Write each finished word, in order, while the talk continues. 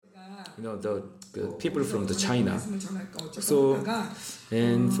the people from the China. So,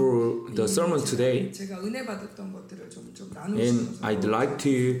 and for the sermon today, and I'd like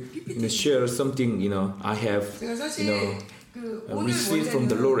to share something I have received from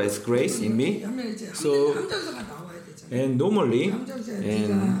the Lord as grace in me. So, and normally,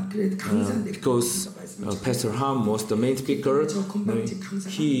 and because Pastor Ham was the main speaker,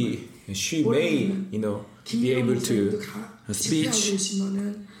 she may be able to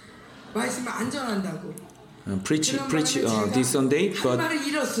preach this Sunday, but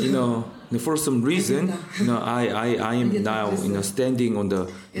for some reason I am now standing on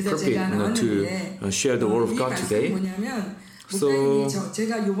the pulpit to share the word of God today. So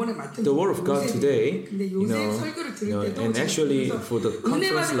the word of God today, and actually for the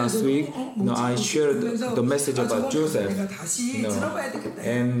conference last week, I shared the message about Joseph,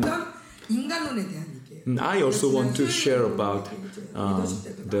 and I also want to share about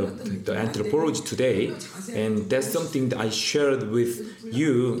the anthropology today, and that's something that I shared with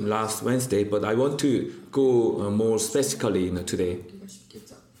you last Wednesday, but I want to go more specifically today.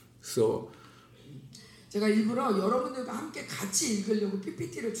 So,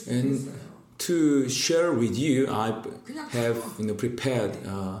 and to share with you, I have prepared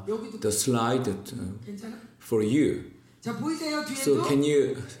the slide for you. So can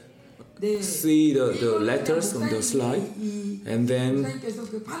you see the letters on the slide? And then,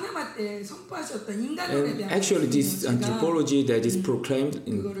 and actually this anthropology that is proclaimed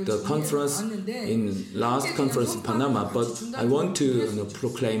in the conference, in last conference in Panama, but I want to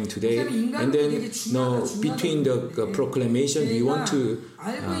proclaim today. And then between the proclamation, we want to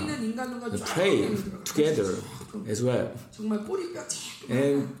pray together as well.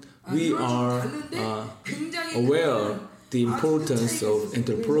 And we are aware the importance of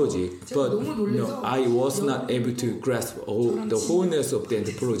anthropology, but I was not able to grasp the wholeness of the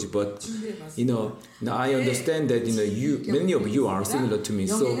anthropology. But I understand that many of you are similar to me.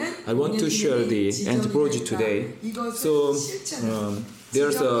 So I want to share the anthropology today. So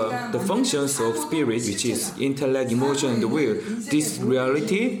there's the functions of spirit, which is intellect, emotion, and the will. This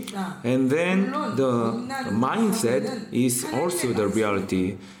reality, and then the mindset is also the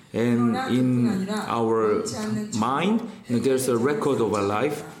reality. And in our mind, there's a record of our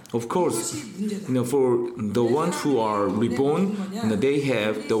life. Of course, for the ones who are reborn, they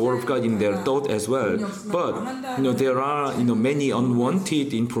have the Word of God in their thought as well. But there are many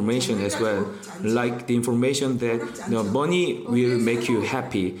unwanted information as well, like the information that money will make you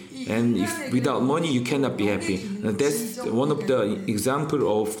happy, and if without money you cannot be happy. That's one of the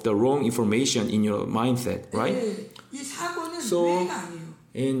example of the wrong information in your mindset, right? So.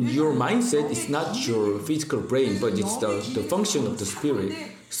 And your mindset is not your physical brain, but it's the function of the spirit.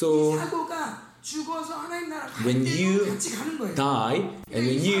 So when you die and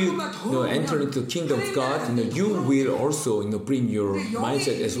when you enter into the kingdom of God, you will also bring your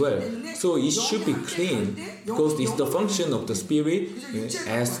mindset as well. So it should be clean because it's the function of the spirit.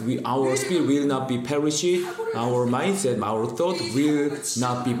 As our spirit will not be perished, our mindset, our thought will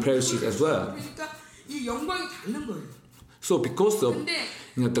not be perished as well. So because of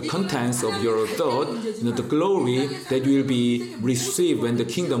the contents of your thought, the glory that will be received when the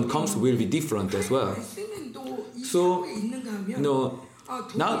kingdom comes will be different as well. So,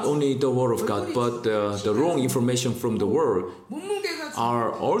 not only the word of God, but the wrong information from the world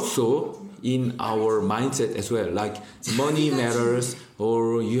are also in our mindset as well. Like money matters,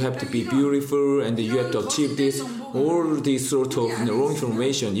 or you have to be beautiful, and you have to achieve this. All this sort of wrong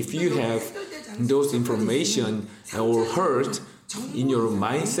information. If you have those information or hurt in your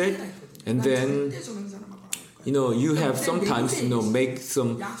mindset, and then you have sometimes make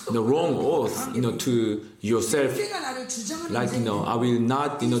some wrong oath to yourself, like I will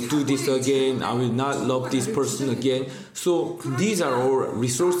not do this again, I will not love this person again. So these are all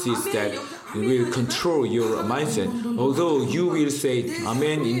resources that will control your mindset. Although you will say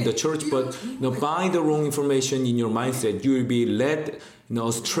amen in the church, but by the wrong information in your mindset, you will be led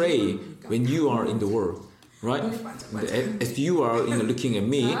astray when you are in the world. Right? As you are looking at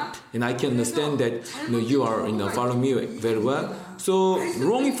me, and I can understand that you are following me very well. So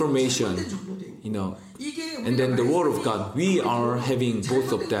wrong information, and then the word of God, we are having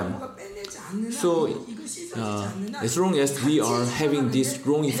both of them. So as long as we are having this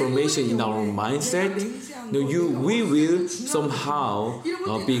wrong information in our mindset, we will somehow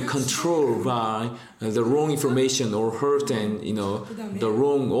be controlled by the wrong information or hurt and the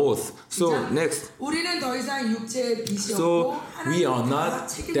wrong oath. So next, so we are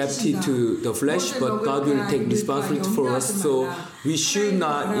not adapted to the flesh, but God will take responsibility for us. So we should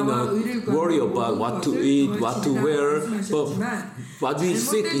not worry about what to eat, what to wear, but what we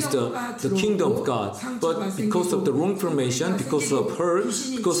seek is the kingdom of God. But because of the wrong information, because of hurt,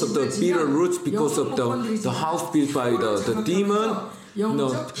 because of the bitter roots, because of the house built by the demon,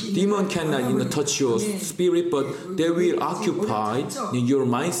 demon cannot touch your spirit, but they will occupy your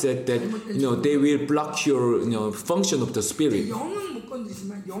mindset that they will block your function of the spirit.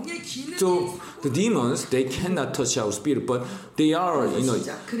 So the demons, they cannot touch our spirit, but they are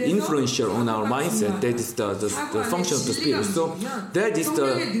influential on our mindset. That is the function of the spirit. So that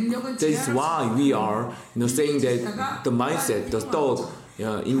is why we are saying that the mindset, the thought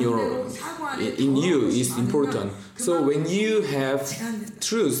in you is important. So when you have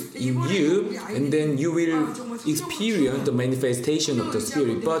truth in you, and then you will experience the manifestation of the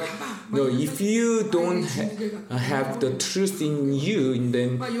spirit. But if you don't have the truth in you,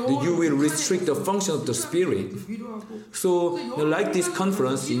 then you will restrict the function of the spirit. So like this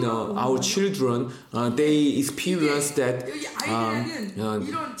conference, our children, they experience that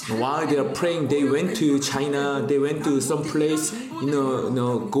while they are praying, they went to China, they went to some place,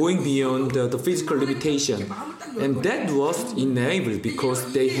 going beyond the physical limitation. And that was enabled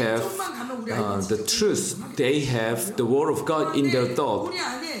because they have the truth, they have the Word of God in their thought.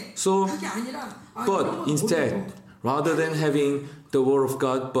 So, but instead, rather than having the Word of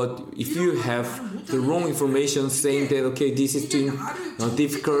God, but if you have the wrong information saying that, okay, this is too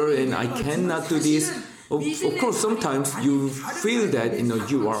difficult and I cannot do this, of course, sometimes you feel that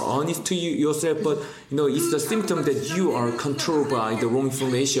you are honest to yourself, but it's the symptom that you are controlled by the wrong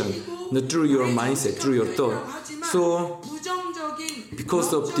information through your mindset, through your thought. So,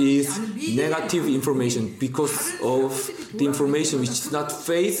 because of this negative information, because of the information which is not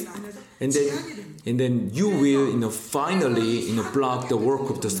faith, and then you will finally block the work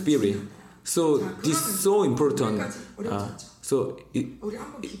of the spirit. So this is so important. So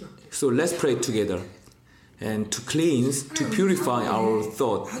let's pray together. And to cleanse, to purify our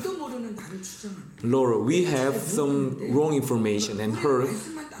thought. Lord, we have some wrong information and hurt,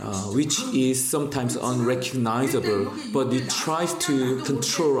 which is sometimes unrecognizable, but it tries to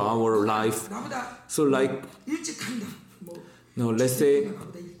control our life. So let's say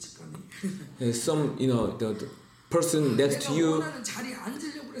some, the person next to you,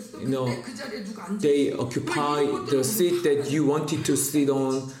 they occupy the seat that you wanted to sit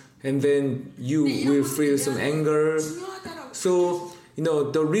on, and then you will feel some anger. So,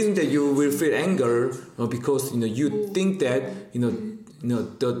 the reason that you will feel anger because, you think that,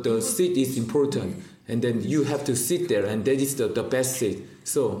 the seat is important, and then you have to sit there, and that is the best seat.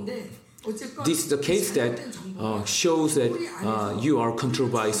 So, this is the case that shows that you are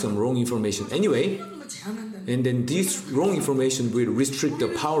controlled by some wrong information. Anyway, and then this wrong information will restrict the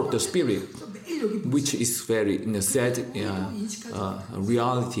power of the spirit, which is very sad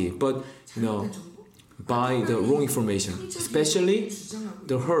reality. But by the wrong information, especially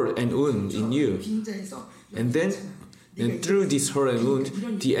the hurt and wound in you, and then through this hurt and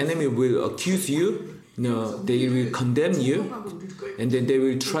wound, the enemy will accuse you. They will condemn you, and then they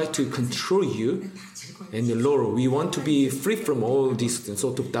will try to control you. And Lord, we want to be free from all these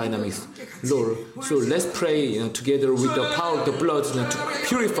sort of dynamics, Lord. So let's pray together with the power of the blood to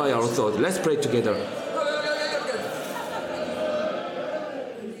purify our thoughts. Let's pray together.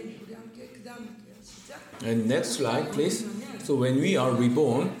 And next slide, please. So when we are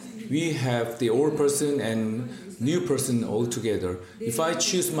reborn, we have the old person and new person all together. If I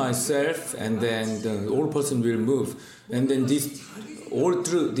choose myself, and then the old person will move, and then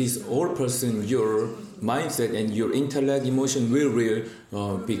through this old person, your mindset and your intellect, emotion will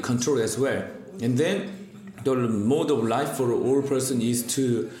be controlled as well. And then the mode of life for an old person is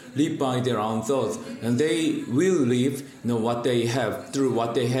to live by their own thoughts, and they will live what they have, through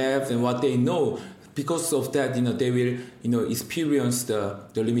what they have and what they know. Because of that, they will, experience the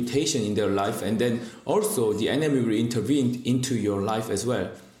limitation in their life, and then also the enemy will intervene into your life as well.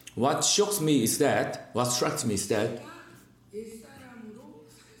 What strikes me is that,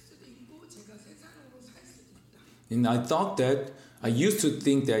 and I thought that, I used to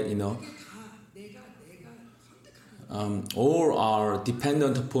think that, all are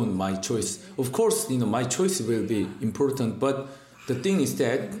dependent upon my choice. Of course, my choice will be important, but the thing is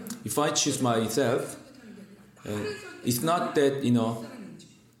that if I choose myself, it's not that,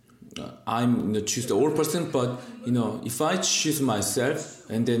 I'm choose the old person, but if I choose myself,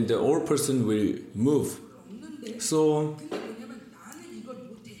 and then the old person will move. So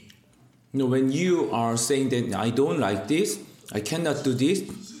when you are saying that I don't like this, I cannot do this,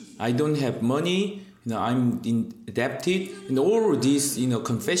 I don't have money, I'm indebted, and all these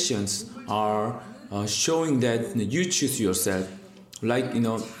confessions are showing that you choose yourself. Like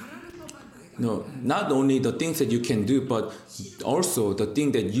not only the things that you can do, but also the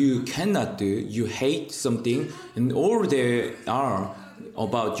thing that you cannot do. You hate something, and all they are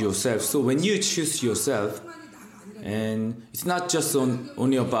about yourself. So when you choose yourself, and it's not just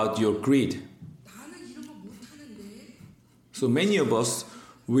only about your greed. So many of us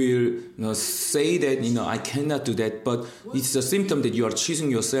will say that I cannot do that, but it's a symptom that you are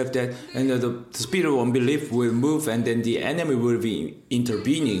choosing yourself, that and the spirit of unbelief will move, and then the enemy will be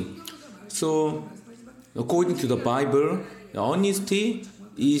intervening. So according to the Bible, the honesty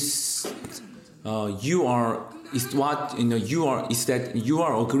is that you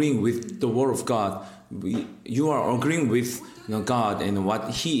are agreeing with the word of God. You are agreeing with God and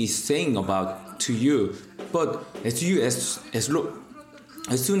what He is saying about to you. But as soon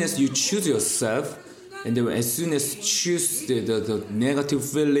as you choose yourself, and then as soon as you choose the negative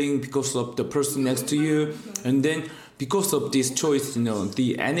feeling because of the person next to you, and then because of this choice,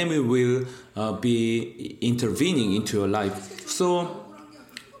 the enemy will be intervening into your life. So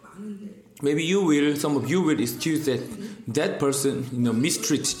maybe some of you will excuse that person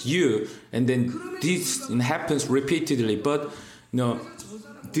mistreats you, and then this happens repeatedly. But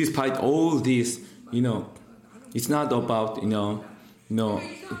despite all this, it's not about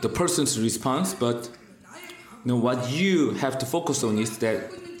the person's response, but what you have to focus on is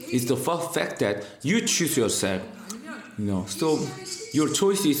the fact that you choose yourself. So your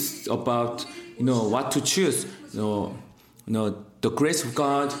choice is about what to choose. The grace of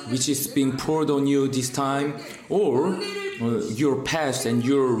God which is being poured on you this time, or your past and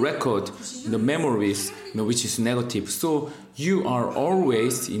your record, the memories, which is negative. So you are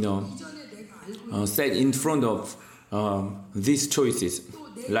always set in front of these choices,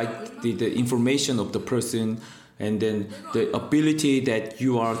 like the information of the person, and then the ability that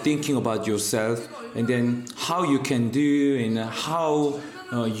you are thinking about yourself, and then how you can do, and how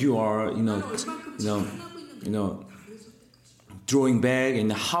you are drawing back,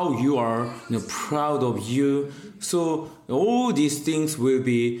 and how you are proud of you. So all these things will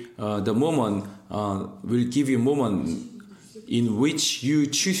be the moment, will give you a moment in which you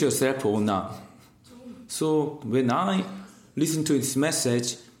choose yourself or not. So when I listen to this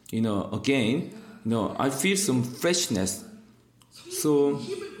message, again, I feel some freshness. So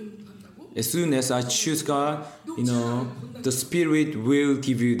as soon as I choose God, the Spirit will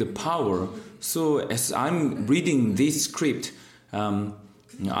give you the power. So as I'm reading this script,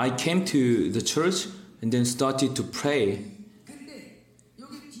 I came to the church and then started to pray.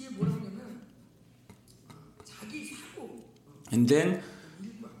 And then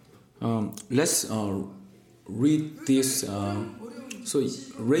let's read this. So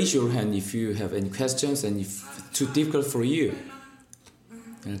raise your hand if you have any questions, and if it's too difficult for you.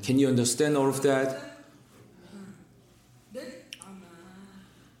 Can you understand all of that?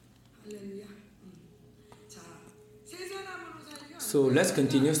 So let's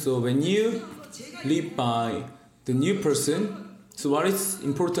continue. So when you live by the new person, so what is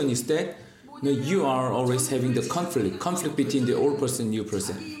important is that you are always having the conflict between the old person and new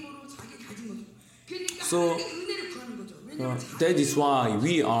person. So that is why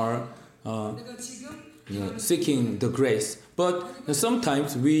we are seeking the grace. But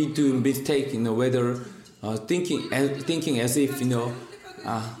sometimes we do mistake, whether thinking as if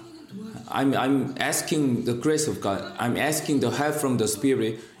I'm asking the grace of God. I'm asking the help from the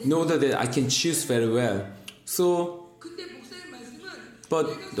Spirit in order that I can choose very well. So, but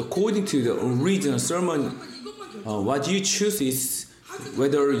according to the original sermon, what you choose is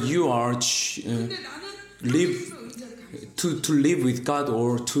whether you are live with God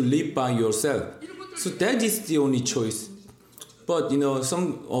or to live by yourself. So that is the only choice. But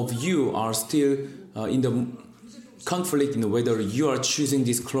some of you are still in the conflict, whether you are choosing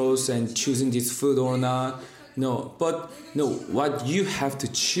this clothes and choosing this food or not. But what you have to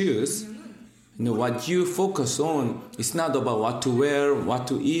choose, what you focus on, it's not about what to wear, what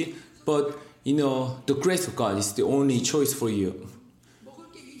to eat, but the grace of God is the only choice for you.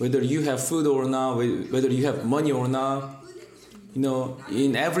 Whether you have food or not, whether you have money or not,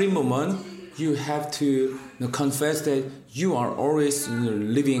 in every moment you have to confess that you are always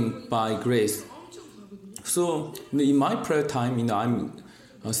living by grace. So in my prayer time, I'm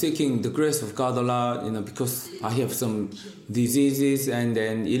seeking the grace of God a lot, because I have some diseases and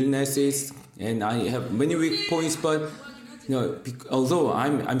then illnesses, and I have many weak points. But although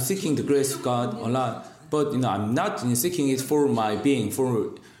I'm seeking the grace of God a lot, but I'm not seeking it for my being.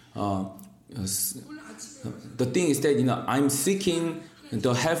 For the thing is that I'm seeking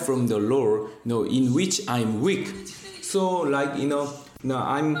the help from the Lord, in which I'm weak. So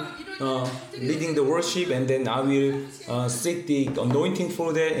I'm leading the worship, and then I will seek the anointing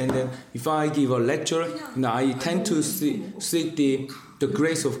for that. And then if I give a lecture, I tend to seek the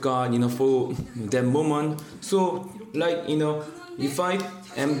grace of God, for that moment. So if I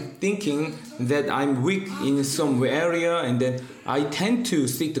am thinking that I'm weak in some area, and then I tend to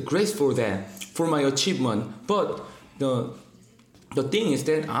seek the grace for that, for my achievement. But the thing is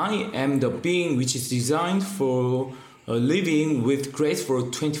that I am the being which is designed for living with grace for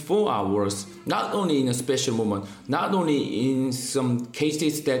 24 hours, not only in a special moment, not only in some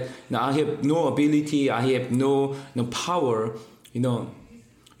cases that I have no ability, I have no power.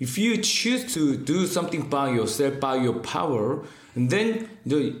 If you choose to do something by yourself, by your power, and then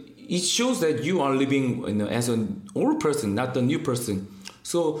it shows that you are living as an old person, not a new person.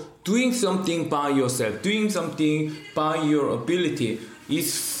 So doing something by yourself, doing something by your ability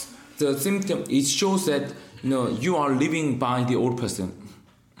is the symptom. It shows that you are living by the old person.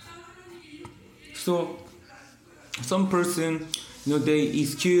 So some person, they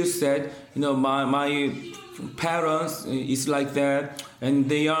excuse that my parents is like that, and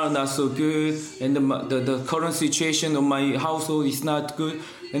they are not so good, and the current situation of my household is not good,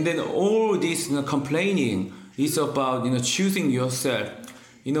 and then all this complaining is about choosing yourself.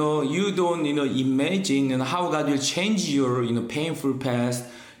 You don't imagine how God will change your painful past,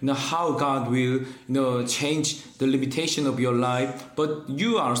 how God will change the limitation of your life, but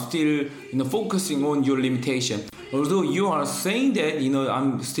you are still focusing on your limitation. Although you are saying that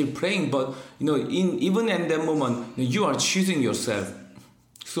I'm still praying, but even in that moment you are choosing yourself.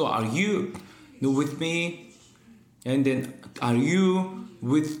 So are you with me? And then are you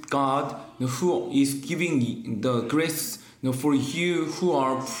with God, who is giving the grace for you,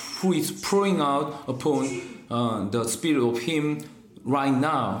 who is pouring out upon the Spirit of Him right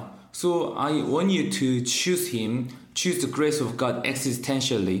now? So I want you to choose Him, choose the grace of God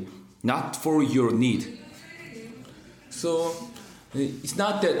existentially, not for your need. So it's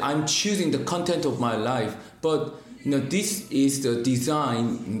not that I'm choosing the content of my life, but this is the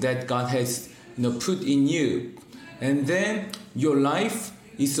design that God has put in you, and then your life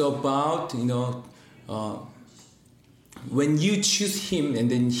is about when you choose Him, and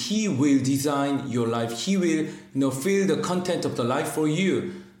then He will design your life. He will fill the content of the life for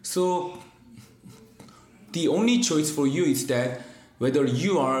you. So the only choice for you is that whether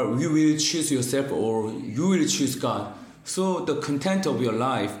you will choose yourself or you will choose God. So the content of your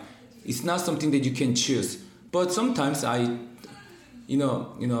life is not something that you can choose. But sometimes I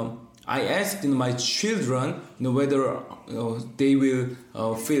ask my children whether they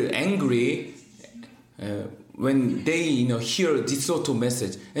will feel angry when they hear this sort of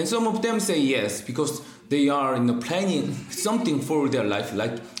message, and some of them say yes, because they are planning something for their life,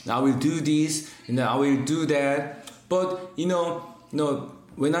 like I will do this and I will do that. But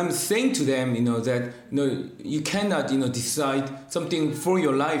when I'm saying to them that you cannot decide something for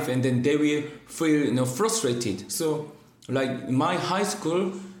your life, and then they will feel frustrated. So like in my high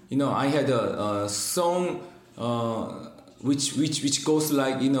school, I had a song which goes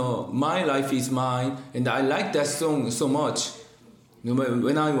like my life is mine, and I like that song so much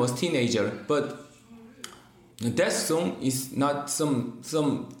when I was teenager. But that song is not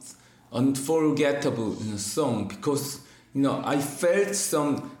some unforgettable song, because I felt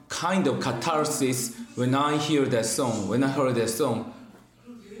some kind of catharsis when I heard that song.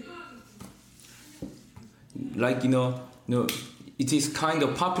 Like it is kind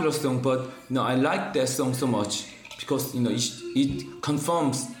of popular song, but I like that song so much, because it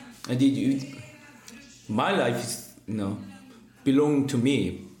confirms that my life is belong to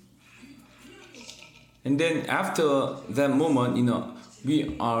me. And then after that moment,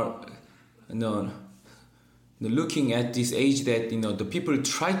 we are looking at this age that the people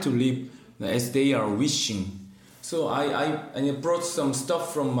try to live as they are wishing. So I brought some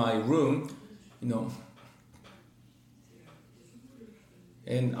stuff from my room,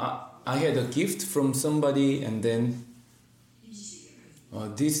 and I had a gift from somebody, and then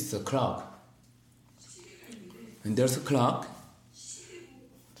this is a clock, and there's a clock,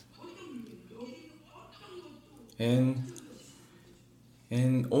 and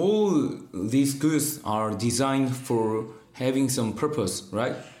all these goods are designed for having some purpose,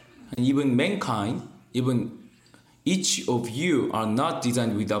 right? And even mankind, even each of you are not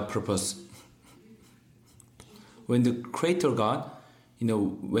designed without purpose. When the Creator God,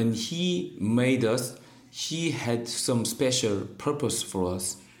 when He made us, He had some special purpose for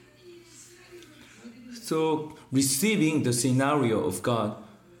us. So receiving the scenario of God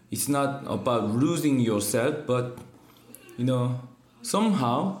is not about losing yourself, but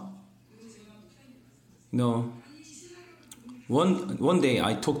somehow, one day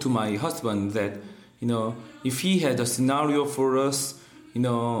I talked to my husband that if he had a scenario for us,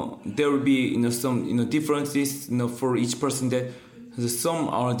 there will be some differences for each person, that some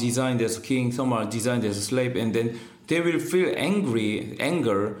are designed as a king, some are designed as a slave, and then they will feel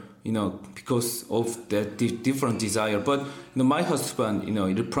anger because of that different desire. But my husband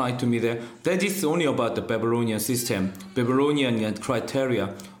replied to me that is only about the Babylonian system, Babylonian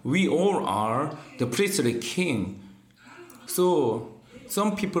criteria. We all are the priestly king. So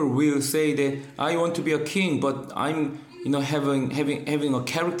some people will say that I want to be a king, but I'm having a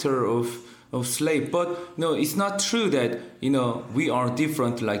character of slave. But no, it's not true that we are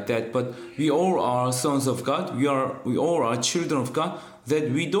different like that. But we all are sons of God. We all are children of God.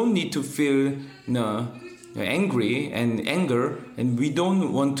 That we don't need to feel angry and anger, and we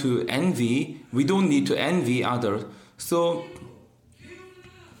don't want to envy. We don't need to envy others. So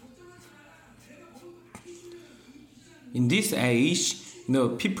in this age,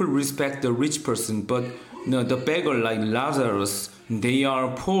 people respect the rich person, but the beggar like Lazarus, they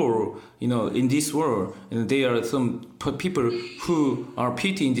are poor, in this world, and they are some people who are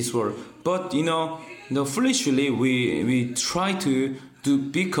pity in this world. But foolishly we try to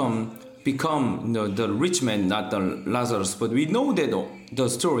become the rich man, not the Lazarus. But we know that the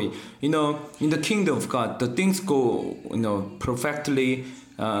story, in the kingdom of God, the things go perfectly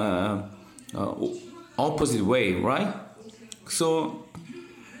opposite way, right? So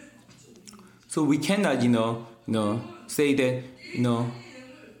we cannot say that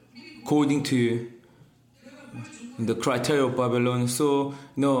according to the criteria of Babylon. So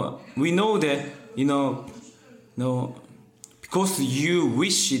we know that because you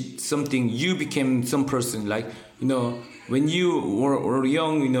wish it something, you became some person. Like when you were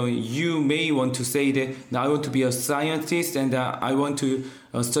young, you may want to say that I want to be a scientist, and I want to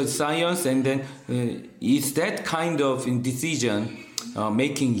study science, and then is that kind of decision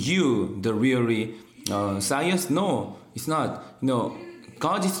making you the really science? No, it's not.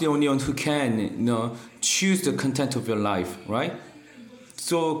 God is the only one who can choose the content of your life, right?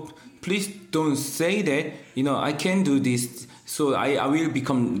 So please don't say that I can do this, so I will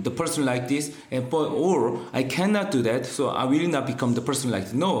become the person like this, or I cannot do that, so I will not become the person like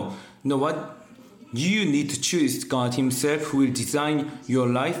this. No, what you need to choose God Himself, who will design your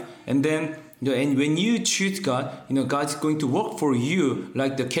life, and then and when you choose God, God is going to work for you,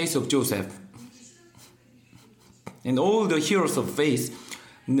 like the case of Joseph and all the heroes of faith.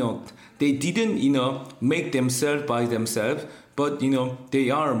 They didn't make themselves by themselves, but they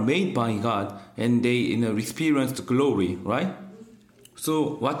are made by God, and they experience the glory, right?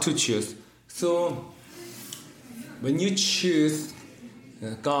 So what to choose? So when you choose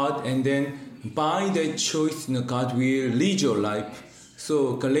God, and then by that choice, God will lead your life.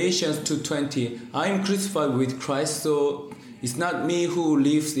 So Galatians 2:20, I am crucified with Christ, so it's not me who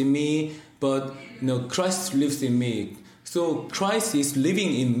lives in me, but Christ lives in me. So Christ is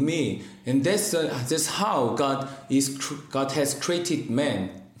living in me, and that's how God has created man.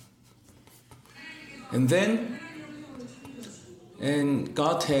 And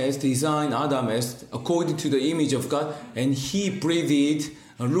God has designed Adam as according to the image of God, and He breathed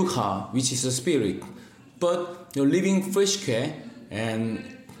Ruha, which is a spirit. But living freshke, and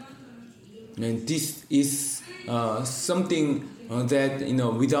this is something that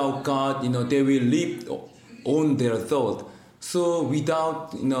without God, they will live on their thought. So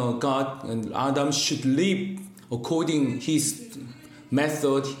without God, and Adam should live according his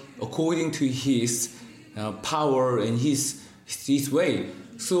method, according to his power and his way.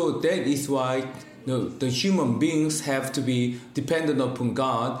 So that is why the human beings have to be dependent upon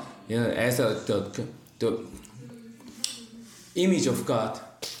God as the image of God.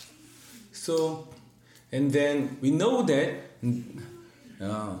 So, and then we know that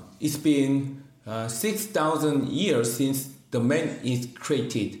it's been 6,000 years since the man is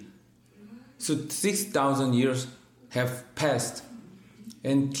created. So 6,000 years have passed,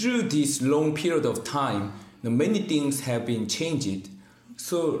 and through this long period of time, many things have been changed.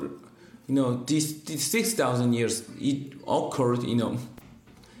 So this 6,000 years it occurred.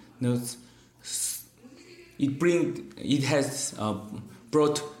 It has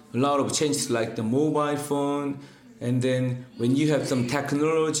brought a lot of changes, like the mobile phone, and then when you have some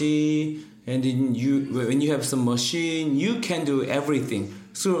technology, and then when you have some machine, you can do everything.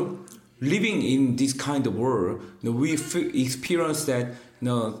 So living in this kind of world, we experience that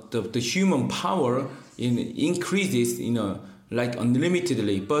the human power increases, like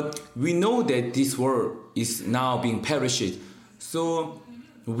unlimitedly. But we know that this world is now being perished. So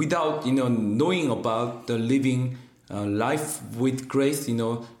without knowing about the living life with grace, you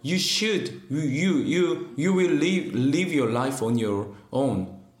will live your life on your own.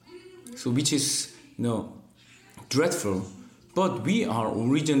 So which is dreadful. But we are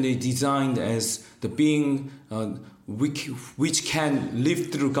originally designed as the being which can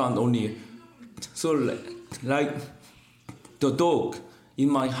live through God only. So like the dog in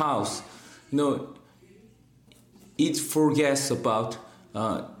my house, it forgets about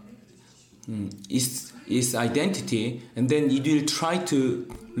its identity, and then it will try to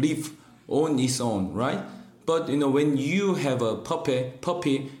live on its own, right? But when you have a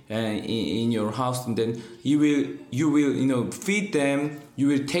puppy in your house, and then you will feed them, you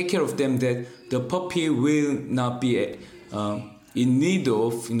will take care of them, that the puppy will not be in need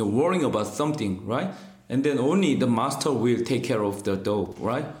of worrying about something, right? And then only the master will take care of the dog,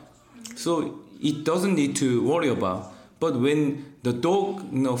 right? So it doesn't need to worry about. But when the dog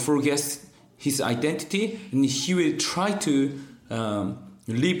forgets his identity, and he will try to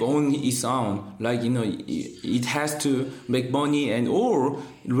live on its own, like it has to make money, and or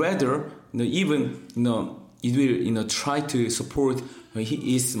rather even it will try to support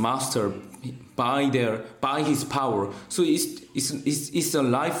his master by his power. So it's a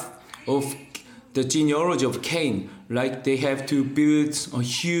life of the genealogy of Cain. Like they have to build a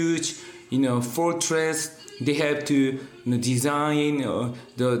huge fortress. They have to design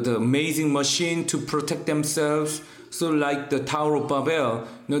the amazing machine to protect themselves. So like the Tower of Babel,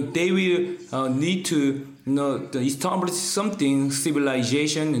 they will need to establish something,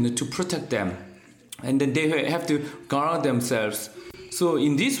 civilization, to protect them. And then they have to guard themselves. So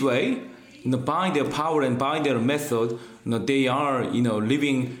in this way, by their power and by their method, they are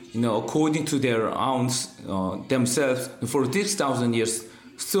living according to their own themselves for 6,000 years.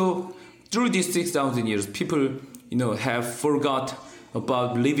 So through these 6,000 years, people have forgot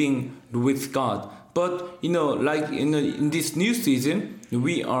about living with God. But like in this new season,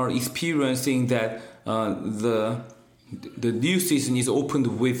 we are experiencing that the new season is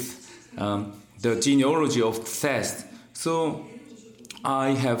opened with the genealogy of Seth. So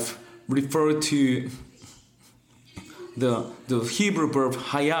I have referred to the Hebrew verb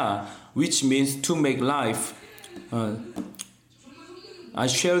haya, which means to make life. I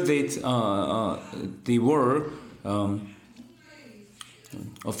shared the word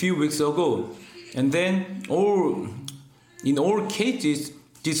a few weeks ago, and then in all cases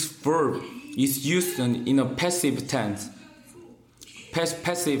this verb is used in a passive tense,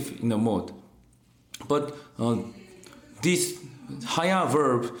 passive mode. But this haya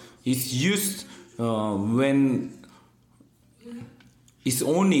verb is used when it's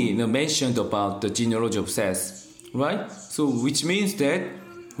only mentioned about the genealogy of Seth, right? So which means that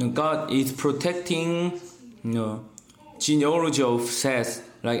God is protecting genealogy of Seth,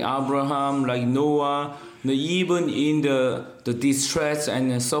 like Abraham, like Noah, even in the distress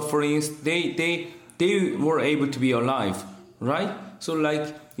and sufferings, they were able to be alive, right? So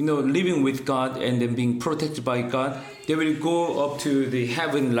like living with God and then being protected by God, they will go up to the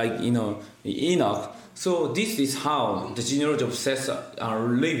heaven like Enoch. So this is how the genealogy of Seth are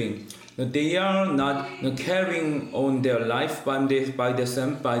living. They are not carrying on their life by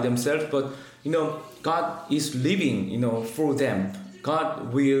themselves, but God is living for them.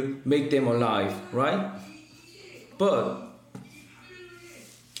 God will make them alive, right? But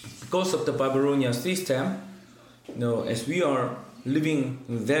because of the Babylonian system, as we are living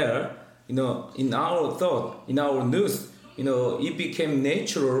there, in our thought, in our news, it became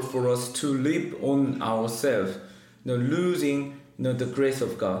natural for us to live on ourselves, losing the grace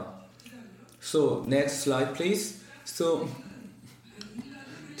of God. So next slide, please. So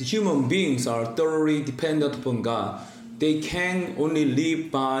the human beings are thoroughly dependent upon God. They can only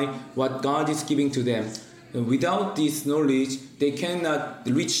live by what God is giving to them. And without this knowledge, they cannot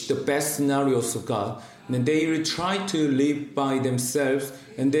reach the best scenarios of God. And they will try to live by themselves,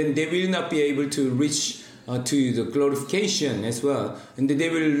 and then they will not be able to reach to the glorification as well. And then they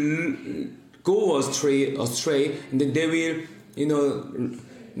will go astray, and then they will,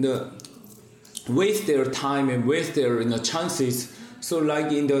 waste their time and waste their chances. So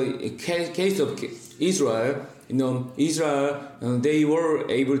like in the case of Israel, they were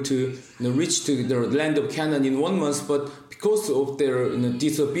able to reach to the land of Canaan in 1 month, but because of their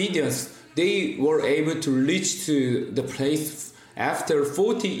disobedience, they were able to reach to the place after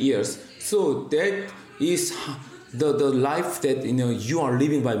 40 years. So that is the life that you are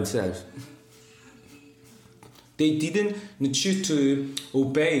living by themselves. They didn't choose to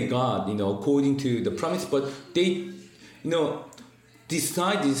obey God, according to the promise, but they,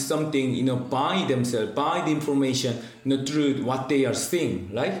 decided something, by themselves, by the information, through what they are seeing,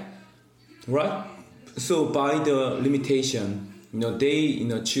 right? So by the limitation,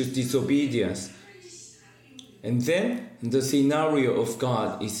 they, choose disobedience, and then the scenario of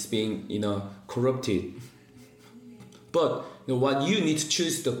God is being, corrupted. But what you need to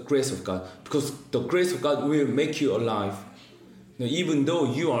choose is the grace of God, because the grace of God will make you alive. Even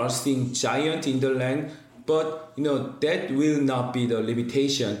though you are seeing giant in the land, but that will not be the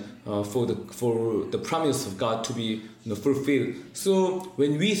limitation for the promise of God to be fulfilled. So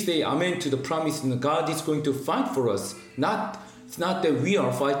when we say amen to the promise, God is going to fight for us. It's not that we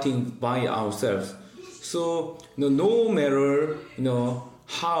are fighting by ourselves. So no matter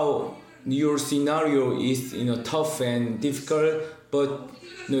how your scenario is tough and difficult, but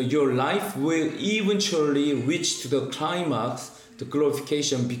your life will eventually reach to the climax, the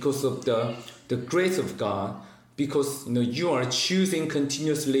glorification, because of the grace of God, because you are choosing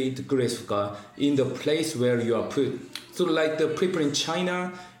continuously the grace of God in the place where you are put. So like the people in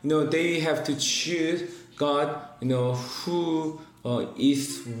China, they have to choose God, who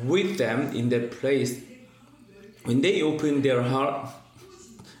is with them in that place. When they open their heart,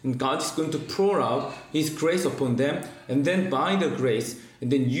 and God is going to pour out His grace upon them, and then by the grace,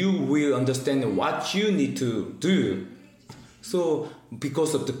 and then you will understand what you need to do. So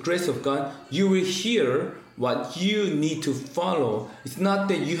because of the grace of God, you will hear what you need to follow. It's not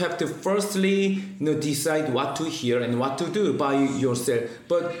that you have to firstly decide what to hear and what to do by yourself,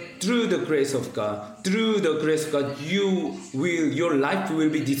 but through the grace of God, your life will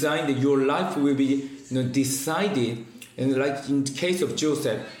be designed, your life will be decided. And like in the case of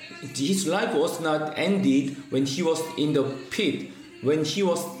Joseph, his life was not ended when he was in the pit, when he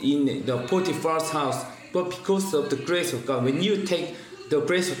was in the Potiphar's house, but because of the grace of God. When you take the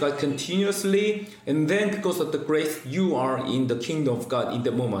grace of God continuously, and then because of the grace, you are in the kingdom of God in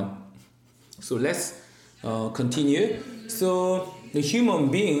the moment. So let's continue. So the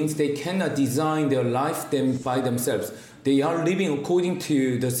human beings, they cannot design their life by themselves. They are living according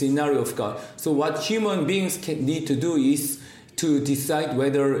to the scenario of God. So what human beings need to do is to decide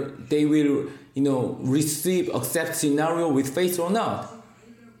whether they will, accept scenario with faith or not.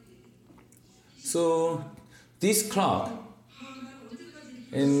 So this clock,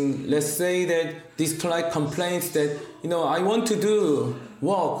 and let's say that this clock complains that, I want to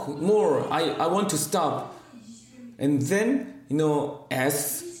walk more, I want to stop. And then,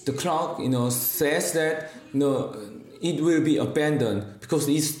 as the clock, says that, it will be abandoned because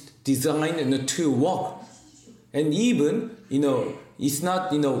it's designed to walk. And even, it's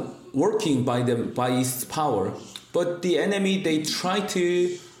not, working by its power. But the enemy, they try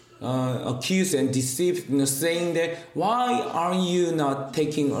to accuse and deceive, saying that, why are you not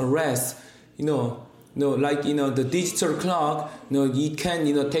taking a rest? Like, the digital clock, you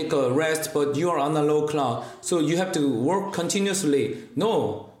can, take a rest, but you are on a low clock. So you have to work continuously.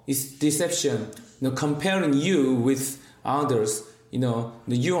 No, it's deception. Comparing you with others,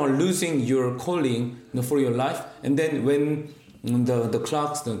 you are losing your calling, for your life. And then when the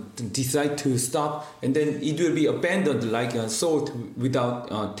clocks decide to stop, and then it will be abandoned like salt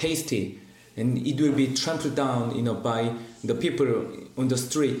without tasting, and it will be trampled down, by the people on the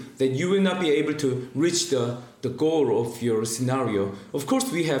street, that you will not be able to reach the goal of your scenario. Of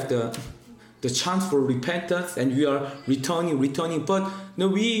course, we have the chance for repentance, and we are returning, but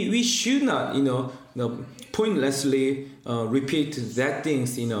we should not, pointlessly repeat that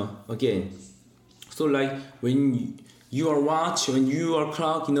things, again. So like when you are watch, when you are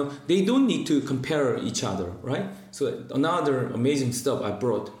clock, they don't need to compare each other, right? So another amazing stuff I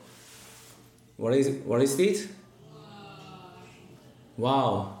brought. What is it?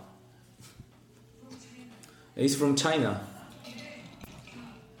 Wow. It's from China.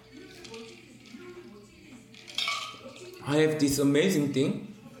 I have this amazing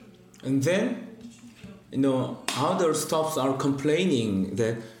thing, and then other stuffs are complaining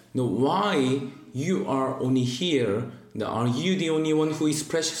that why you are only here. Are you the only one who is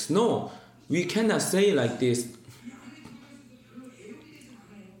precious? No, we cannot say like this.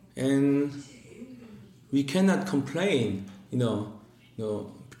 And we cannot complain,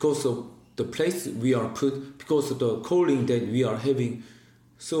 because of the place we are put, because of the calling that we are having.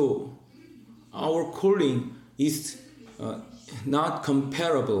 So our calling is not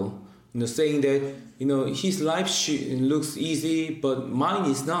comparable. Saying that his life looks easy, but mine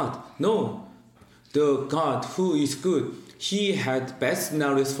is not. No, the God who is good, He had best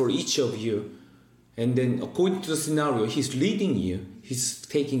scenarios for each of you. And then according to the scenario, He's leading you. He's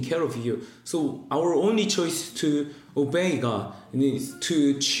taking care of you. So our only choice is to obey God, and is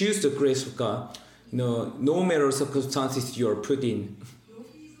to choose the grace of God. No matter circumstances you are put in.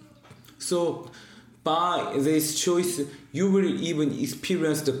 So by this choice, you will even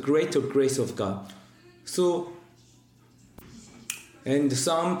experience the greater grace of God. So, and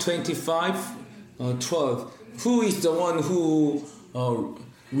Psalm 25:12, who is the one who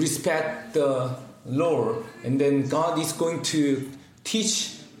respect the Lord, and then God is going to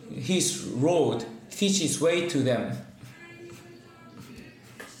teach His road, teach His way to them.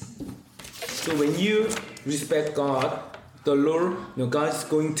 So when you respect God, the Lord, God is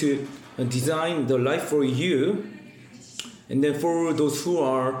going to design the life for you, and then for those who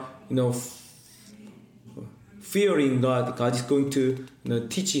are, fearing God, God is going to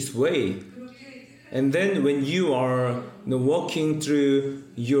teach His way. And then when you are walking through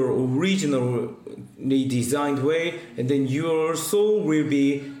your originally designed way, and then your soul will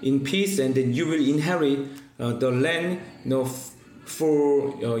be in peace, and then you will inherit the land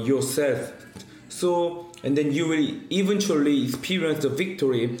for yourself. So, and then you will eventually experience the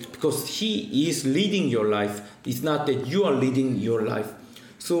victory because He is leading your life. It's not that you are leading your life.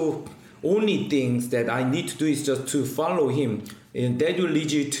 So only things that I need to do is just to follow Him, and that will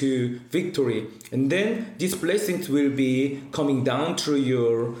lead you to victory. And then these blessings will be coming down through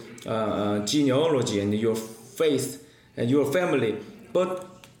your genealogy and your faith and your family. But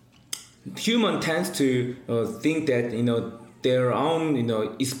human tends to think that their own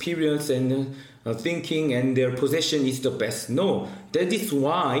experience and thinking and their possession is the best. No, that is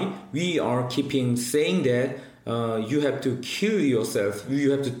why we are keeping saying that you have to kill yourself,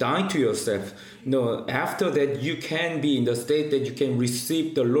 you have to die to yourself. After that you can be in the state that you can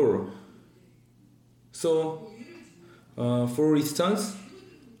receive the Lord. So, for instance,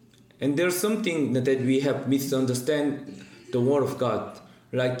 and there's something that we have misunderstand the Word of God.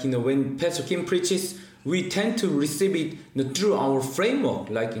 Like when Pastor Kim preaches, we tend to receive it through our framework.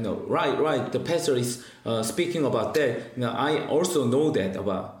 Like right. The pastor is speaking about that. I also know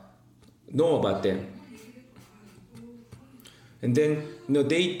about that. And then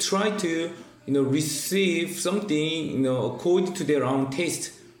they try to receive something according to their own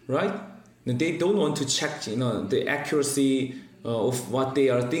taste, right? They don't want to check the accuracy of what they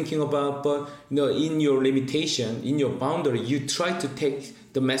are thinking about, but in your limitation, in your boundary, you try to take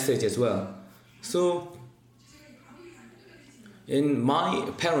the message as well. So, and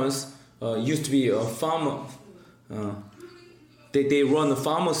my parents used to be a farmer. They run a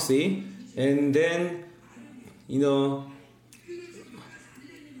pharmacy, and then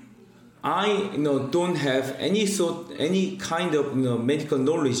I don't have any kind of medical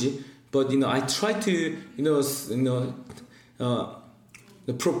knowledge, but I try to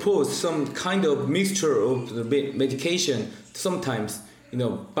propose some kind of mixture of the medication sometimes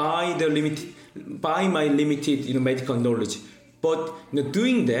by my limited medical knowledge. But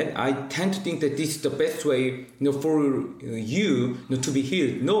doing that, I tend to think that this is the best way for you to be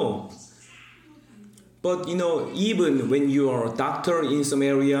healed. No. But even when you are a doctor in some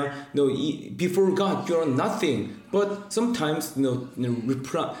area, before God you are nothing. But sometimes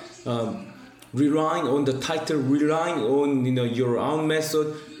relying on the title, relying on your own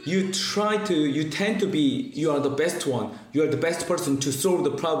method, you tend to be, you are the best one. You are the best person to solve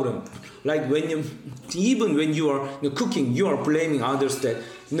the problem. Like even when you are cooking, you are blaming others that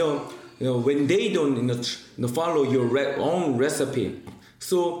when they don't follow your own recipe.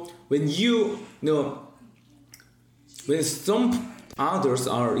 So when when some others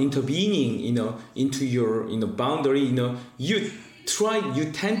are intervening into your boundary, you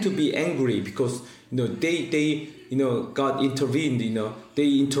tend to be angry because they God intervened,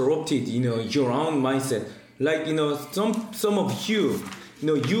 they interrupted your own mindset. Like some of you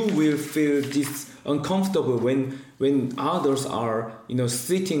you will feel this uncomfortable when others are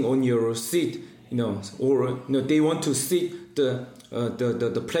sitting on your seat, or they want to sit the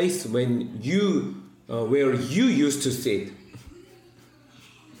place when where you used to sit.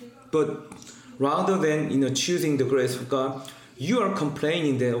 But rather than choosing the grace of God, you are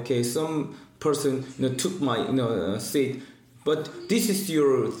complaining that okay, some person took my seat. But this is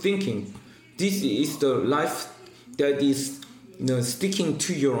your thinking. This is the life that is sticking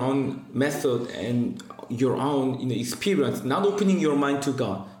to your own method and your own experience, not opening your mind to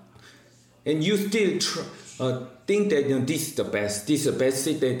God. And you still think that this is the best. This is the best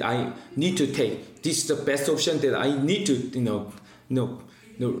seat that I need to take. This is the best option that I need to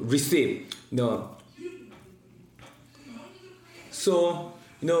receive. So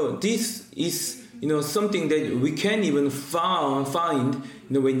this is something that we can't even find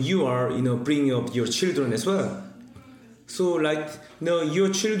when you are bringing up your children as well. So like your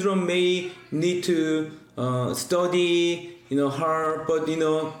children may need to study hard, but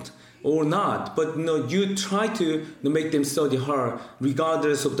or not, but you try to make them study hard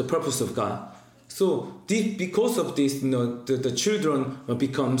regardless of the purpose of God. So because of this, the children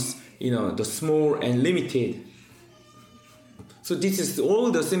becomes the small and limited. So this is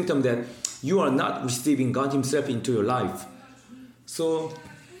all the symptom that you are not receiving God Himself into your life. So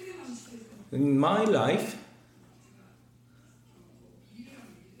in my life,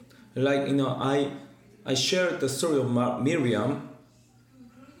 like I shared the story of Miriam,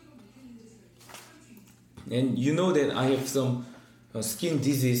 and that I have some skin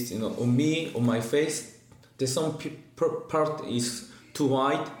disease on me, on my face. There's some part is too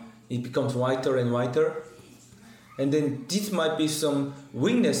white, it becomes whiter and whiter. And then this might be some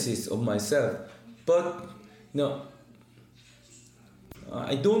weaknesses of myself, but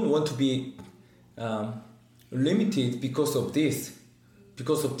I don't want to be limited because of this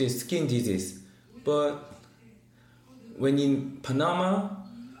skin disease. But when in Panama,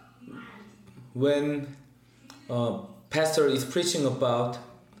 when pastor is preaching about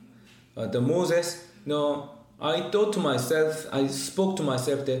the Moses, I thought to myself, I spoke to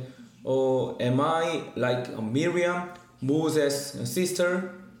myself that, am I like Miriam, Moses'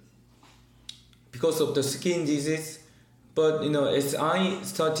 sister, because of the skin disease? But as I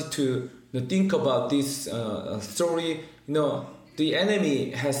started to think about this story, the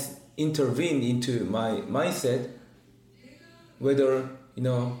enemy has intervened into my mindset, whether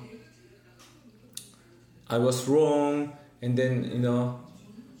I was wrong, and then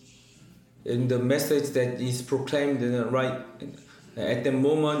in the message that is proclaimed right at the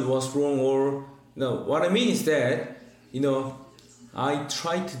moment was wrong, or what I mean is that I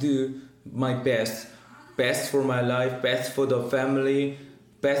try to do my best for my life, best for the family,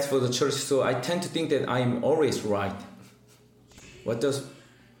 best for the church. So I tend to think that I'm always right. What does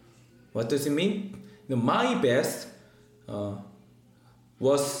it mean? My best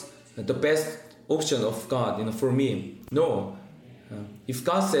was the best option of God for me. No, if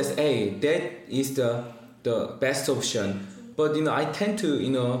God says A, that is the best option. But I tend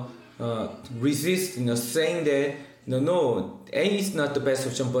to resist saying that no, A is not the best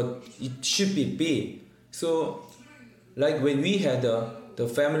option, but it should be B. So like when we had the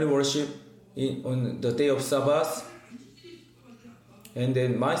family worship on the day of Sabbath, and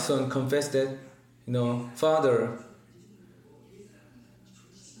then my son confessed that Father,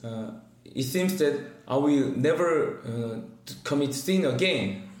 it seems that I will never commit sin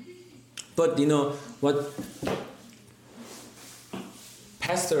again. But what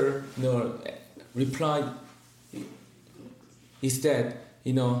pastor replied is that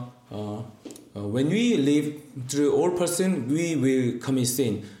when we live through old person, we will commit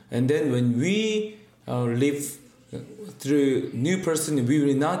sin, and then when we live through new person, we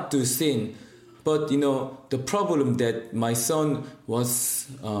will not do sin. But the problem that my son was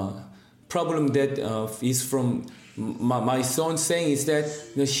problem that is from my son saying is that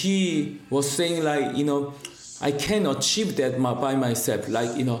he was saying like I can achieve that by myself,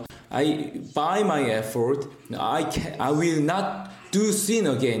 like I by my effort I will not do sin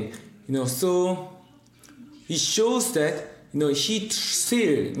again, so it shows that he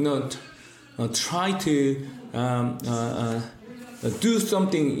still try to do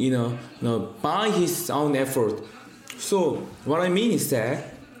something by his own effort. So what I mean is that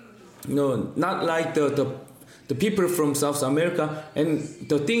not like the people from South America, and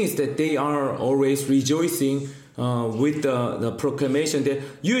the thing is that they are always rejoicing with the proclamation that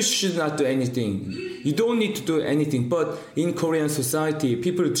you should not do anything, you don't need to do anything. But in Korean society,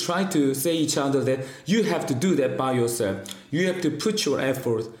 people try to say each other that you have to do that by yourself, you have to put your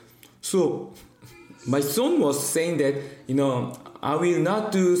effort. So my son was saying that I will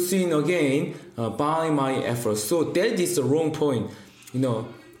not do sin again by my effort. So that is the wrong point.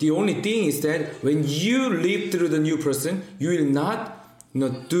 The only thing is that when you live through the new person, you will not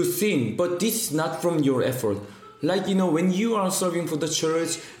do sin. But this is not from your effort. Like when you are serving for the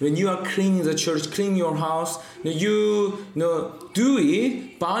church, when you are cleaning the church, cleaning your house, you do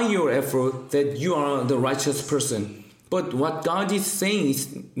it by your effort that you are the righteous person. But what God is saying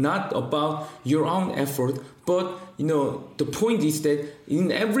is not about your own effort, but the point is that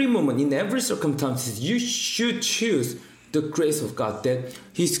in every moment, in every circumstances, you should choose the grace of God, that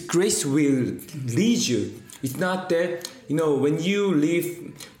His grace will lead you. It's not that when you live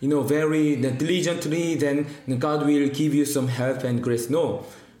very diligently, then God will give you some help and grace. No,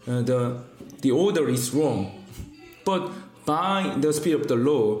 the order is wrong. But by the Spirit of the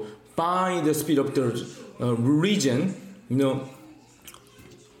Lord, by the spirit of the religion,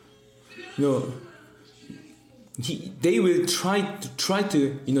 they will try to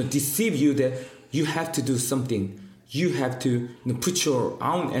deceive you that you have to do something. You have to put your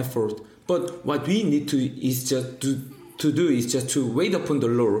own effort. But what we need to is just to wait upon the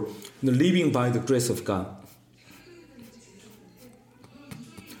Lord, living by the grace of God.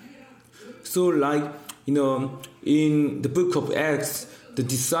 So like, in the book of Acts, the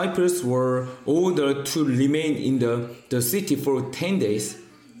disciples were ordered to remain in the city for 10 days.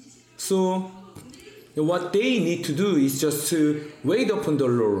 So what they need to do is just to wait upon the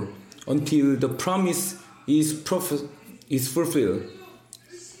Lord until the promise is fulfilled.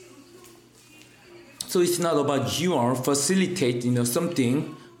 So it's not about you are facilitating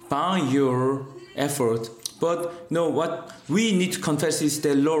something by your effort. But what we need to confess is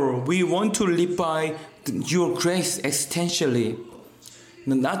that, Lord, we want to live by your grace existentially.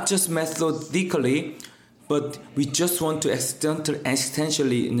 Not just methodically, but we just want to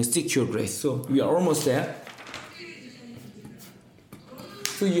existentially seek your grace. So we are almost there.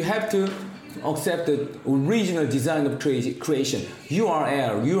 So you have to accept the original design of creation. You are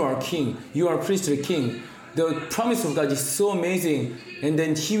heir, you are king, you are priestly king. The promise of God is so amazing, and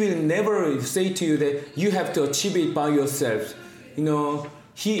then He will never say to you that you have to achieve it by yourself.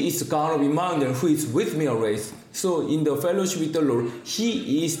 He is God of Emmanuel who is with me always. So in the fellowship with the Lord,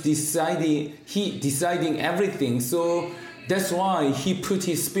 He is deciding everything. So that's why He put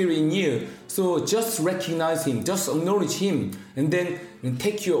His Spirit in you. So just recognize Him, just acknowledge Him, and then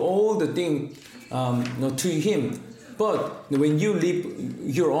take you all the thing to Him. But when you live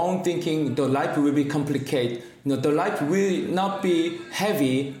your own thinking, the life will be complicated. The life will not be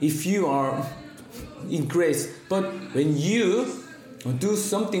heavy if you are in grace. But when you do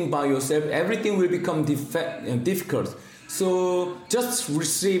something by yourself, everything will become difficult. So just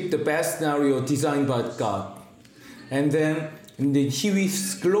receive the best scenario designed by God. And then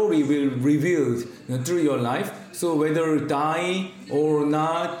His glory will reveal through your life. So whether die or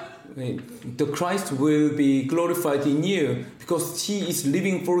not, the Christ will be glorified in you because He is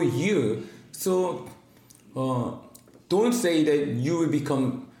living for you. So don't say that you will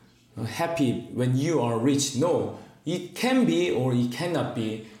become happy when you are rich. No, it can be or it cannot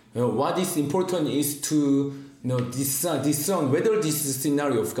be. What is important is to discern whether this is a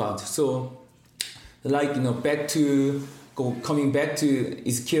scenario of God. So like coming back to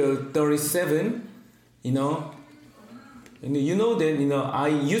Ezekiel 37, that I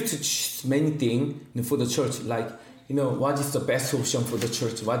used to choose many things for the church, like what is the best option for the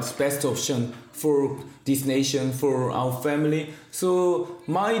church, what is the best option for this nation, for our family. So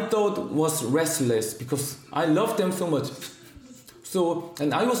my thought was restless because I love them so much. So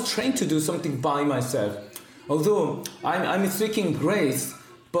and I was trained to do something by myself. Although I'm seeking grace,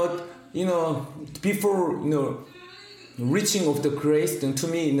 but before reaching of the grace, then to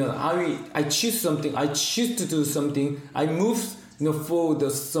me, I choose something. I choose to do something. I move, for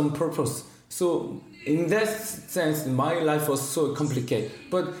some purpose. So in that sense, my life was so complicated.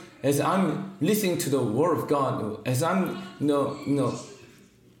 But as I'm listening to the Word of God, as I'm,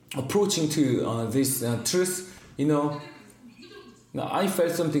 approaching to this truth, I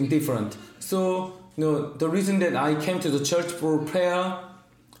felt something different. So, the reason that I came to the church for prayer,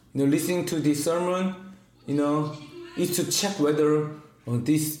 listening to this sermon, is to check whether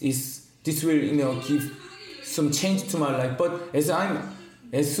this will give some change to my life. But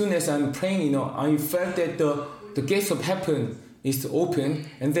as soon as I'm praying, I felt that the gates of heaven is open,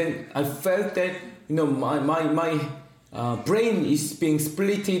 and then I felt that my brain is being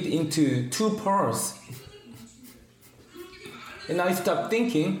split into two parts, and I stopped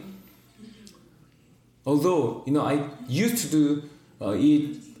thinking. Although I used to do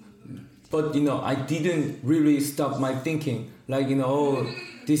it. But I didn't really stop my thinking. Like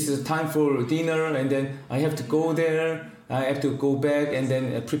this is time for dinner, and then I have to go there. I have to go back and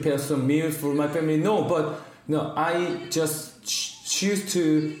then prepare some meals for my family. No, but I just choose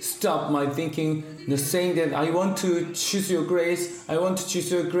to stop my thinking, saying that I want to choose your grace. I want to choose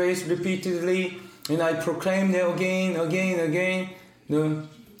your grace repeatedly, and I proclaim that again.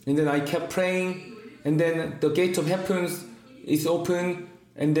 And then I kept praying, and then the gate of heaven is open,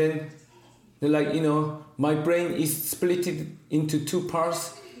 and then. My brain is split into two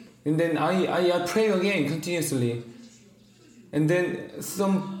parts, and then I pray again continuously, and then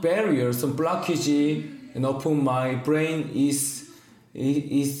some barrier, some blockage, upon my brain is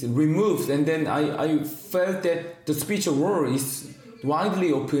removed, and then I felt that the spiritual world is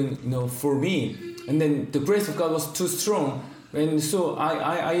widely open, for me, and then the grace of God was too strong, and so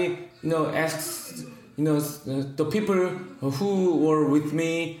I asked, the people who were with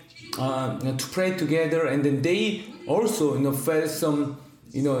me. to pray together, and then they also felt some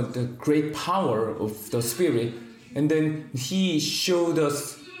the great power of the Spirit, and then he showed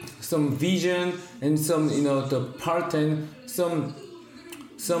us some vision and some the part and some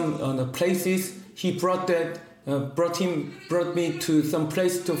places. He brought me to some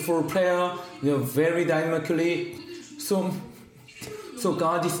place for prayer, very dynamically. So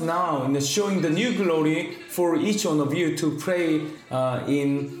God is now showing the new glory for each one of you to pray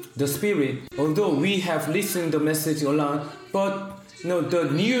in the Spirit. Although we have listened the message a lot, but the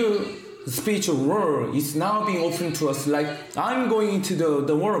new spiritual world is now being opened to us. Like I'm going into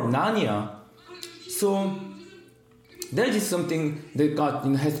the world of Narnia. So that is something that God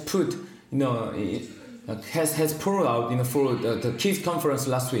has put, has poured out, for the kids conference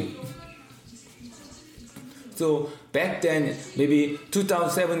last week. So back then, maybe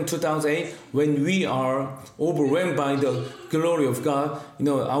 2007, 2008, when we are overwhelmed by the glory of God,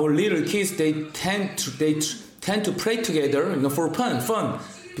 our little kids, they tend to pray together, for fun,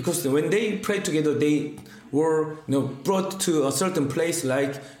 because when they pray together, they were brought to a certain place,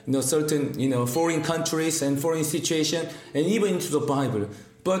 like certain foreign countries and foreign situation, and even into the Bible.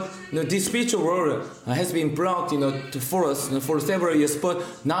 But this spiritual world has been blocked for us for several years. But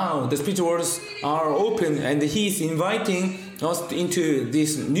now the spiritual worlds are open, and He is inviting us into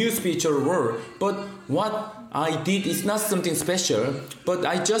this new spiritual world. But what I did is not something special, but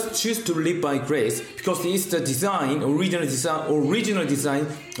I just choose to live by grace, because it's the original design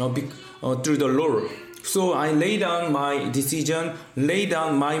through the Lord. So I lay down my decision, lay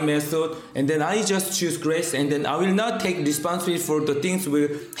down my method, and then I just choose grace, and then I will not take responsibility for the things will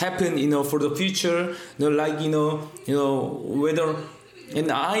happen, for the future, whether,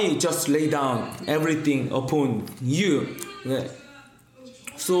 and I just lay down everything upon you.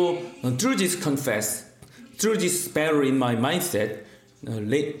 So through this through this battle in my mindset,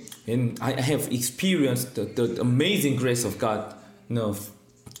 and I have experienced the amazing grace of God.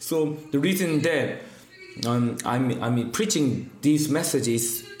 So the reason that I'm preaching these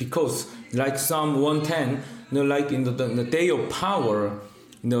messages, because like Psalm 110, like in the day of power,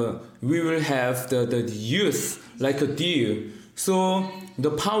 we will have the youth like a deer. So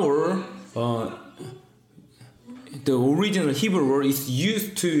the power, the original Hebrew word is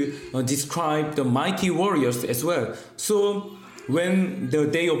used to describe the mighty warriors as well. So when the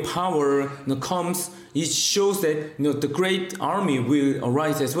day of power comes, it shows that the great army will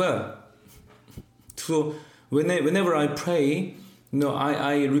arise as well. So whenever I pray,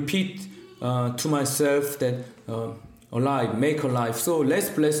 I repeat to myself that alive, make alive. So let's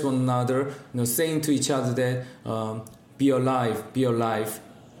bless one another, saying to each other that be alive, be alive,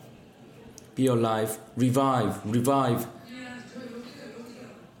 be alive, revive, revive.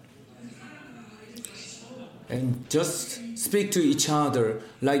 And just speak to each other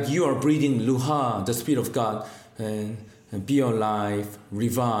like you are breathing Luha, the Spirit of God, and be alive,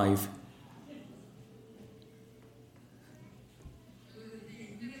 revive.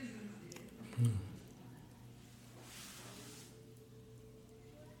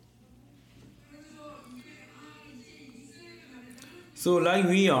 So like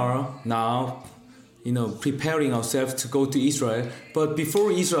we are now, preparing ourselves to go to Israel. But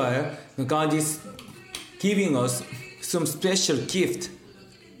before Israel, God is giving us some special gift.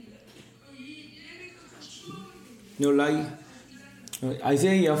 Like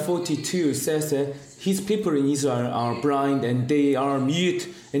Isaiah 42 says that His people in Israel are blind and they are mute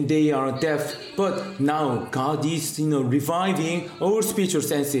and they are deaf. But now God is, reviving all spiritual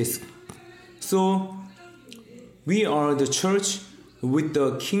senses. So we are the church with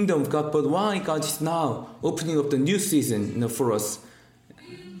the kingdom of God, but why God is now opening up the new season for us?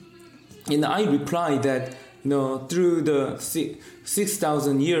 And I reply that through the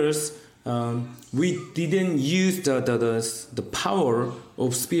 6,000 years, we didn't use the power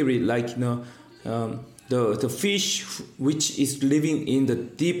of Spirit, like the fish which is living in the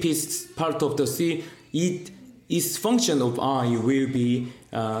deepest part of the sea. Its function of eye will be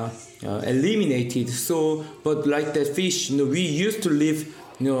eliminated. So, but like that fish, we used to live,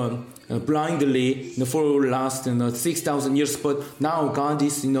 blindly for the last 6,000 years. But now God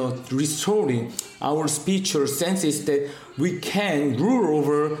is, restoring our spiritual senses that we can rule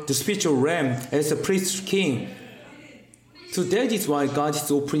over the spiritual realm as a priest king. So that is why God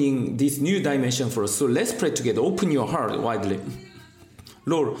is opening this new dimension for us. So let's pray together. Open your heart widely.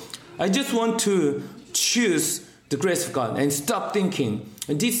 Lord, I just want to choose the grace of God and stop thinking.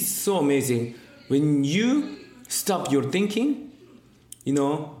 And this is so amazing. When you stop your thinking,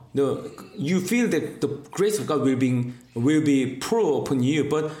 you feel that the grace of God will be poured upon you.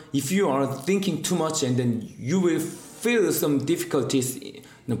 But if you are thinking too much, and then you will feel some difficulties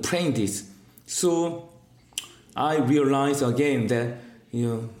praying this. So I realize again that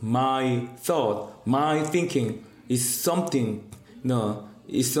my thought, my thinking is something,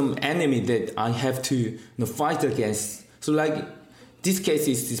 is some enemy that I have to fight against. So like this case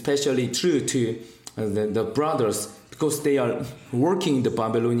is especially true to the brothers because they are working in the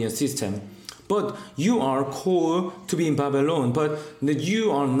Babylonian system. But you are called to be in Babylon, but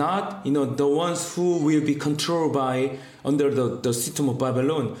you are not, the ones who will be controlled by under the system of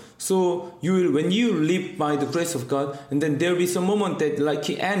Babylon. So when you live by the grace of God, and then there will be some moment that like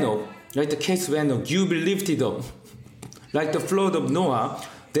Enoch, like the case of Enoch, you will be lifted up. Like the flood of Noah,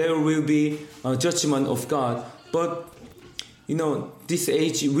 there will be a judgment of God. But, this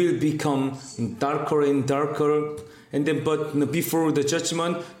age will become darker and darker. And then, but before the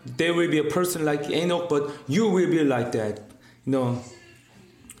judgment, there will be a person like Enoch, but you will be like that.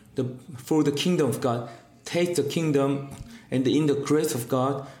 For the kingdom of God, take the kingdom and in the grace of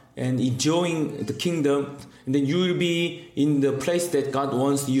God and enjoying the kingdom. And then you will be in the place that God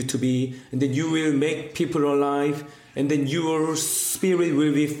wants you to be. And then you will make people alive. And then your spirit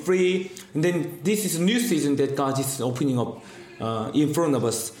will be free. And then this is a new season that God is opening up in front of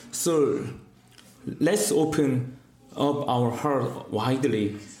us. So let's open up our heart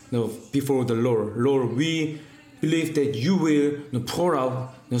widely before the Lord. Lord, we believe that you will pour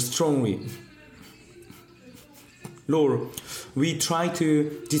out strongly. Lord, we try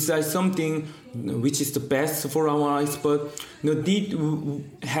to decide something which is the best for our lives, but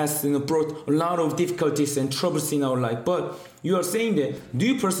it has brought a lot of difficulties and troubles in our life. But you are saying that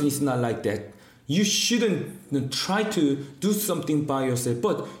new person is not like that. You shouldn't try to do something by yourself,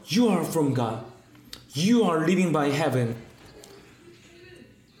 but you are from God. You are living by heaven.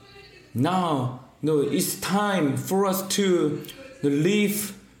 Now, it's time for us to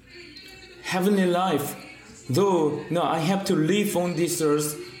live heavenly life. Though, I have to live on this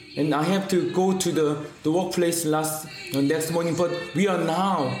earth and I have to go to the workplace next morning. But we are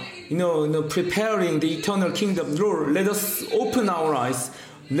now, preparing the eternal kingdom. Lord, let us open our eyes.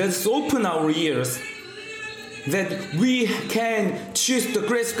 Let us open our ears. That we can choose the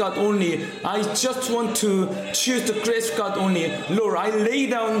grace of God only. I just want to choose the grace of God only. Lord, I lay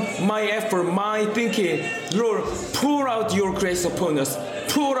down my effort, my thinking. Lord, pour out your grace upon us.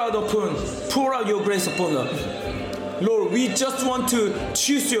 Pour out your grace upon us. Lord, we just want to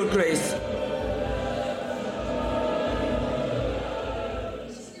choose your grace.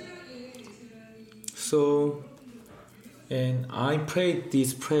 So, and I prayed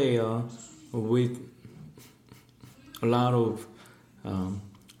this prayer with a lot of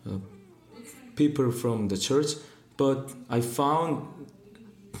people from the church, but I found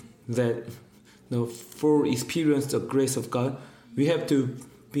that for experience the grace of God, we have to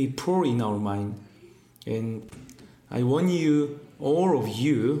be poor in our mind. And I want all of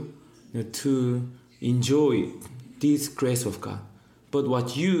you, to enjoy this grace of God. But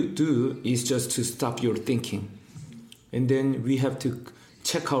what you do is just to stop your thinking. And then we have to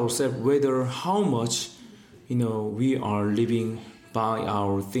check ourselves whether how much we are living by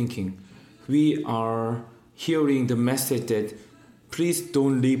our thinking. We are hearing the message that please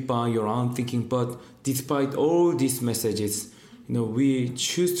don't live by your own thinking, but despite all these messages, we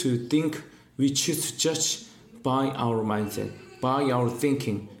choose to think, we choose to judge by our mindset, by our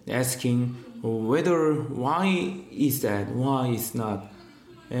thinking, asking why is that, why is not.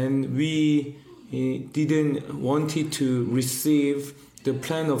 And we didn't want it to receive the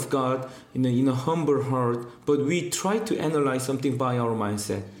plan of God in a humble heart, but we try to analyze something by our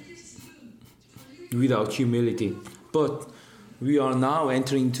mindset without humility. But we are now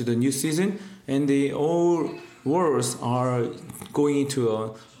entering into the new season, and the old worlds are going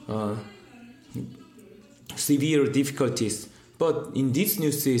into severe difficulties. But in this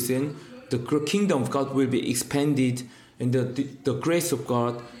new season, the kingdom of God will be expanded, and the grace of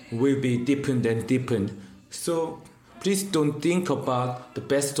God will be deepened and deepened. So please don't think about the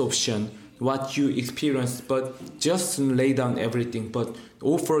best option, what you experience, but just lay down everything, but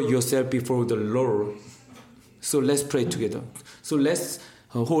offer yourself before the Lord. So let's pray together. So let's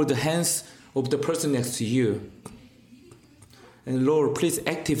hold the hands of the person next to you. And Lord, please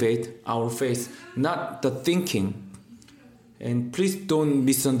activate our faith, not the thinking. And please don't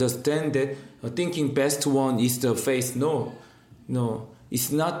misunderstand that thinking best one is the faith. No,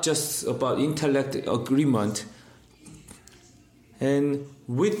 it's not just about intellect agreement. And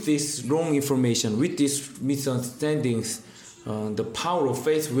with this wrong information, with these misunderstandings, the power of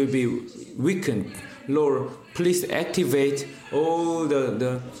faith will be weakened. Lord, please activate all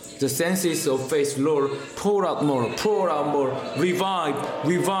the senses of faith. Lord, pour out more, revive,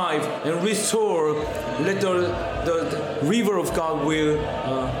 and restore. Let river of God will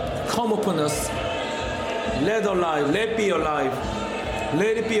come upon us. Let it be alive.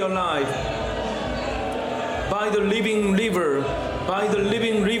 Let it be alive. By the living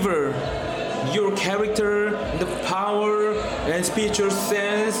river, your character, the power, and spiritual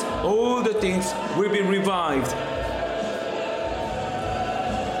sense, all the things will be revived.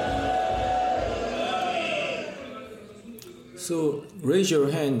 So raise your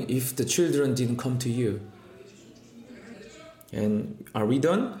hand if the children didn't come to you. And are we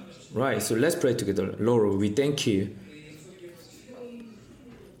done? Right, so let's pray together. Lord, we thank you.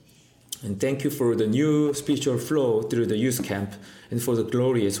 And thank you for the new spiritual flow through the youth camp and for the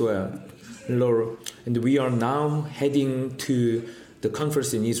glory as well, Lord. And we are now heading to the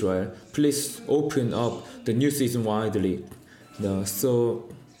conference in Israel. Please open up the new season widely.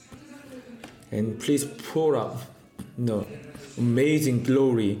 And please pour out amazing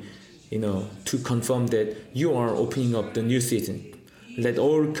glory, to confirm that you are opening up the new season. Let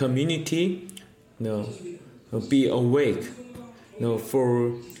all community, be awake,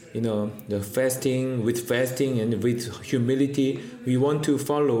 for the fasting and with humility. We want to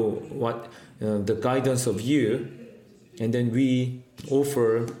follow what the guidance of you, and then we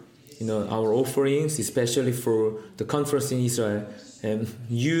offer, our offerings, especially for the conference in Israel, and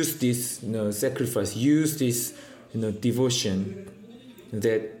use this, sacrifice, use this, devotion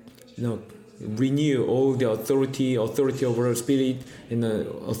that, renew all the authority over our spirit, and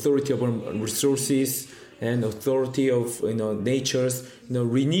authority over resources, and authority of natures.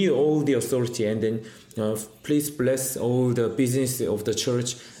 Renew all the authority, and then please bless all the business of the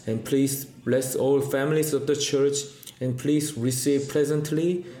church, and please bless all families of the church, and please receive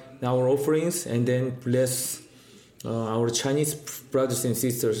pleasantly our offerings, and then bless our Chinese brothers and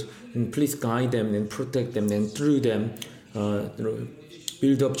sisters, and please guide them and protect them, and through them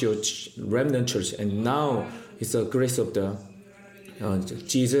build up your remnant church. And now it's the grace of the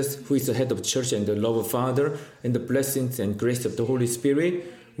Jesus, who is the head of the church, and the love of Father, and the blessings and grace of the Holy Spirit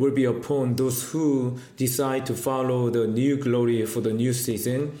will be upon those who decide to follow the new glory for the new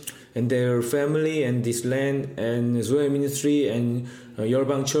season, and their family, and this land, and Zoe Ministry, and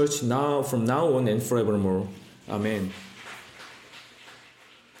Yeolbang Church, now from now on and forevermore. Amen.